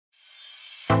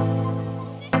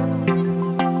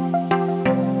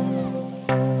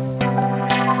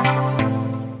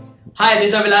Hi,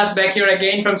 this is Vilas back here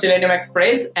again from Selenium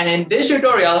Express, and in this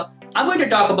tutorial I'm going to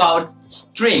talk about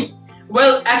string.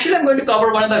 Well, actually I'm going to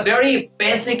cover one of the very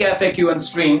basic FAQ on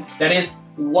string, that is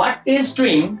what is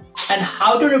string and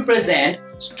how to represent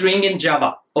string in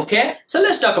Java. Okay, so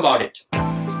let's talk about it.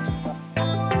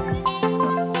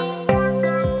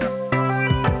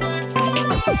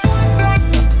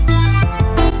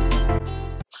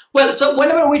 Well, so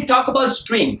whenever we talk about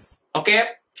strings, okay,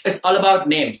 it's all about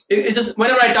names. It just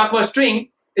whenever I talk about string,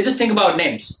 you just think about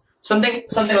names. Something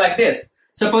like this.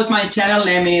 Suppose my channel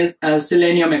name is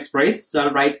Selenium Express, so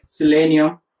I'll write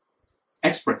Selenium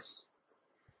Express.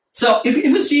 So if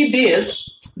you see this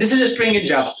is a string in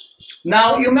Java.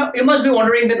 Now you must be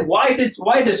wondering that why it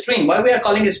is string, why we are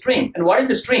calling it string, and what is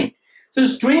the string? So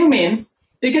string means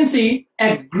you can see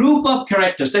a group of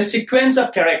characters, a sequence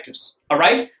of characters. All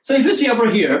right. So if you see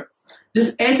over here,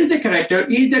 this S is a character,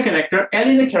 E is a character, L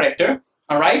is a character.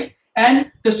 All right. And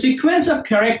the sequence of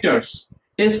characters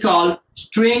is called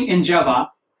string in Java,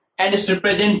 and is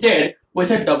represented with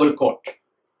a double quote.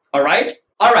 All right.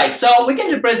 All right. So we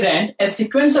can represent a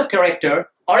sequence of character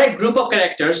or a group of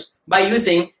characters by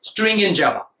using string in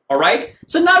Java. All right.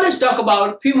 So now let's talk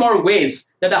about a few more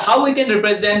ways that how we can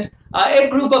represent a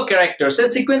group of characters, a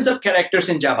sequence of characters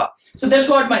in Java. So that's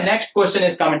what my next question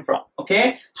is coming from.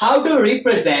 Okay, how to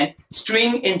represent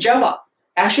string in Java?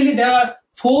 Actually, there are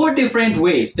four different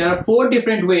ways. There are four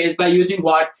different ways by using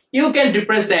what you can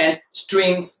represent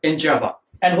strings in Java.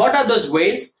 And what are those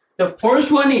ways? The first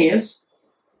one is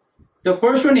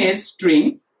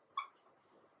string.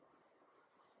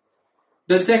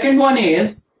 The second one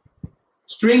is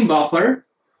string buffer.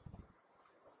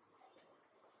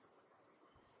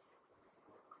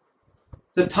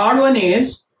 The third one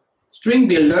is string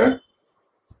builder.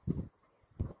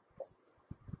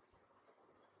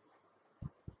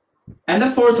 And the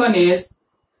fourth one is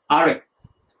array.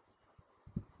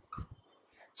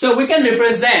 So we can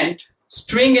represent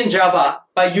string in Java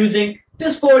by using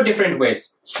these four different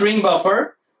ways: string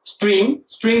buffer, string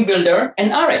builder,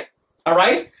 and array. All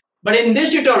right. But in this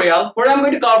tutorial, where I'm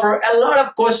going to cover a lot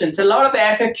of questions, a lot of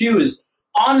FAQs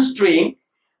on string,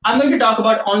 I'm going to talk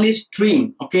about only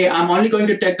string. Okay, I'm only going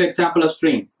to take the example of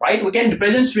string, right? We can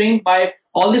represent string by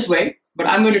all this way, but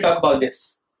I'm going to talk about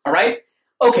this. All right.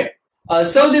 Okay.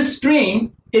 So this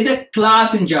string is a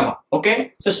class in Java.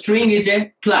 Okay. So string is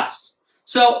a class.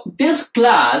 So this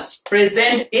class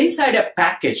present inside a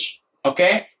package,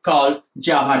 okay, called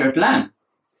java.lang.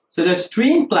 So the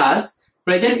string class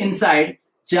present inside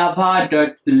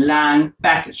java.lang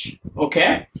package.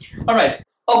 Okay. All right.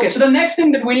 Okay, so the next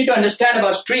thing that we need to understand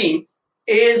about string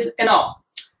is, you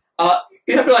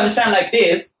have to understand like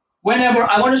this. Whenever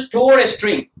I want to store a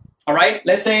string, all right,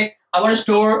 let's say I want to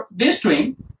store this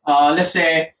string, let's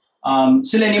say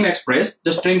Selenium Express,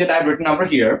 the string that I've written over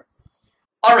here.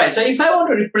 All right, so if I want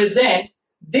to represent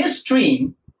this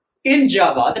string in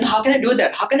Java, then how can I do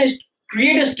that? How can I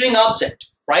create a string object,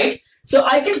 right? So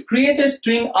I can create a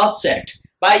string object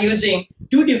by using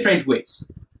two different ways.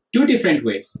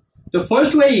 The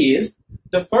first way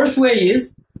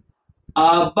is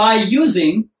by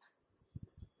using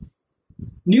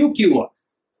new keyword.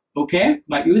 Okay,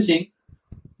 by using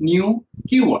new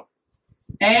keyword.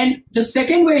 And the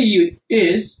second way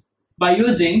is by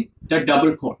using the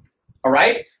double quote. All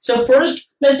right. So first,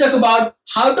 let's talk about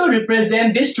how to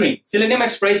represent this string Selenium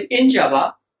Express in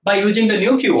Java by using the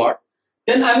new keyword.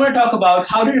 Then I'm going to talk about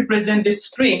how to represent this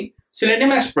string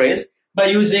Selenium Express by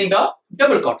using the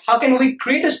double quote. How can we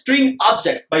create a string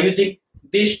object by using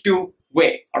these two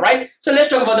ways? All right. So let's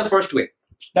talk about the first way.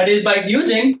 That is by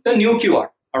using the new keyword.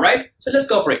 All right. So let's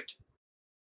go for it.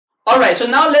 All right. So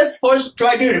now let's first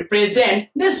try to represent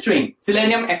this string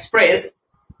Selenium Express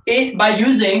by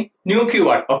using new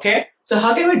keyword. Okay. So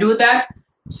how can we do that?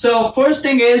 So first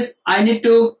thing is I need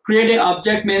to create an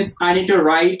object, means I need to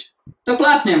write the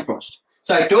class name first.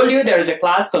 So I told you there is a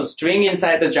class called string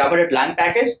inside the java.lang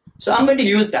package. So I'm going to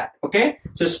use that. Okay.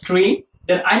 So string,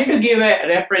 then I need to give a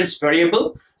reference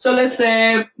variable. So let's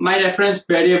say my reference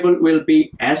variable will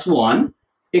be s1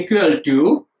 equal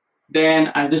to,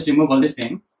 then I'll just remove all this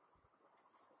thing.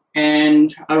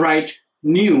 And I'll write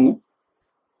new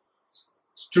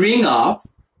string of,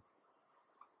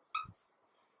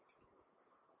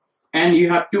 and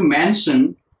you have to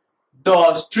mention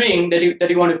the string that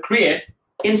you want to create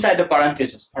inside the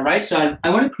parentheses. All right. So I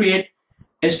want to create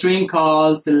a string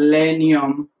called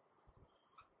Selenium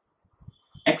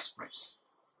Express.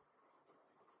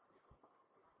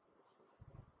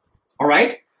 All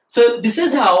right. So this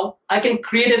is how I can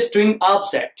create a string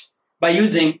object by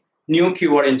using new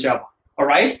keyword in Java. All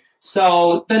right.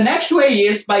 So the next way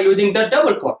is by using the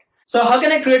double quote. So how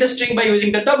can I create a string by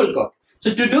using the double quote?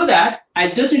 So to do that, I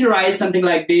just need to write something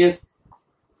like this: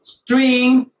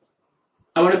 string.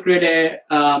 I want to create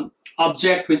a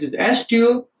object which is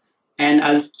s2, and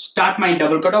I'll start my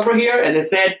double quote over here. As I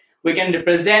said, we can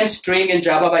represent string in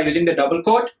Java by using the double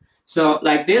quote. So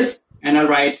like this, and I'll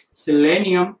write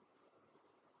Selenium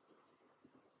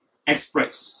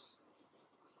Express.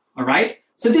 All right.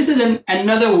 So this is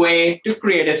another way to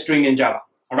create a string in Java.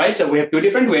 All right. So we have two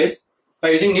different ways: by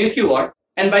using new keyword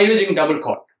and by using double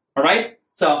quote. All right.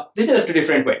 So these are the two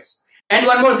different ways. And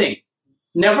one more thing: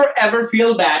 never ever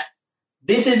feel that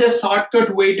this is a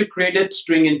shortcut way to create a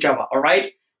string in Java. All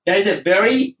right. There is a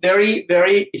very, very,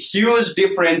 very huge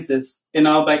differences,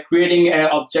 by creating an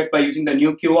object by using the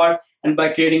new keyword and by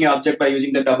creating an object by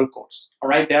using the double quotes. All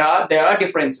right, there are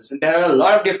differences, and there are a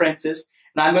lot of differences,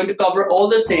 and I'm going to cover all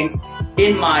those things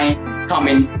in my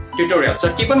coming tutorial.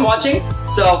 So keep on watching.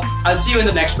 So I'll see you in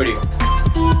the next video.